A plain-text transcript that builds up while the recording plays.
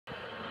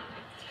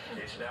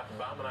Jason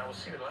Applebaum, and I will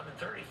see you at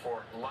 11:30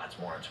 for lots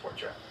more on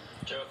Sports Wrap.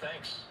 Joe,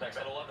 thanks. Next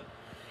at 11.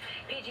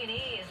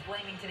 PG&E is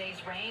blaming today's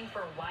rain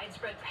for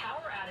widespread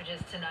power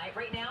outages tonight.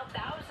 Right now,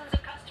 thousands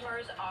of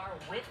customers are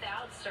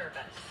without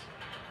service.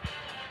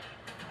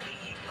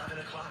 The 11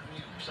 o'clock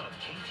news on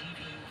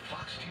KTVU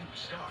Fox 2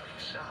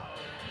 starts now.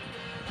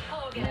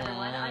 Hello again,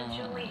 everyone. I'm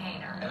Julie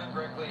Hayner. And I'm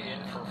Greg Lee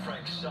in for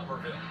Frank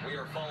Somerville. We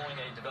are following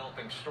a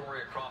developing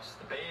story across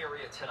the Bay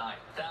Area tonight.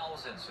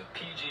 Thousands of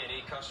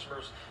PG&E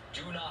customers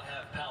do not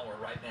have power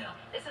right now.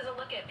 This is a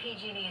look at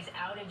PG&E's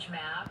outage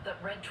map. The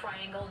red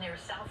triangle near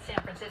South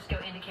San Francisco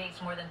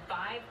indicates more than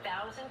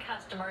 5,000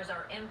 customers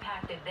are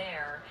impacted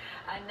there.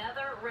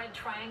 Another red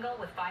triangle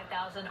with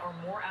 5,000 or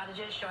more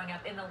outages showing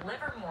up in the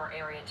Livermore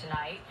area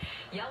tonight.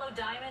 Yellow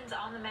diamonds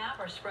on the map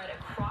are spread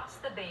across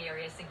the Bay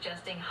Area,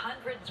 suggesting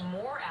hundreds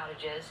more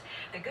outages.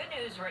 The good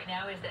news right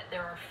now is that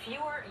there are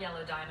fewer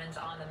yellow diamonds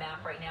on the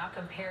map right now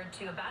compared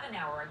to about an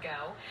hour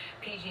ago.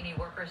 PG&E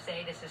workers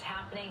say this is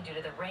happening due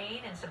to the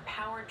rain and some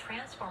power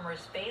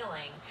transformers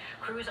failing.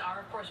 Crews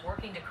are, of course,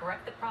 working to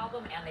correct the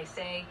problem, and they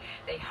say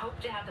they hope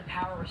to have the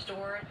power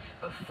restored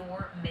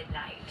before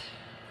midnight.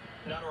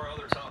 Now to our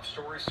other top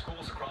stories.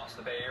 Schools across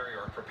the Bay Area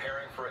are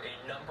preparing for a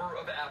number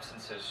of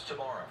absences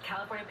tomorrow.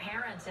 California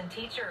parents and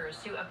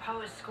teachers who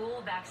oppose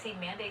school vaccine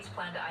mandates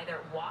plan to either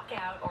walk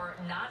out or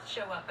not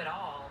show up at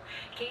all.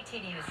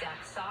 KTVU's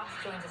Zach Sox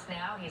joins us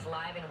now. He's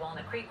live in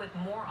Walnut Creek with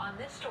more on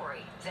this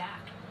story.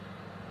 Zach.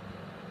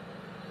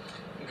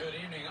 Good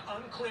evening.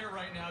 Unclear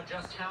right now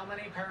just how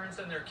many parents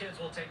and their kids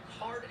will take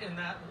part in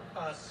that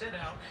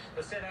sit-out.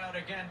 The sit-out,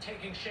 again,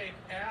 taking shape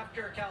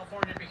after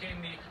California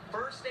became the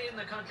first state in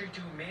the country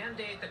to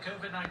mandate the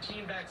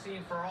COVID-19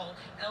 vaccine for all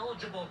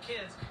eligible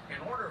kids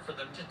in order for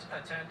them to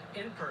attend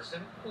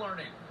in-person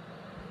learning.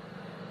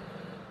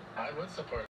 I would support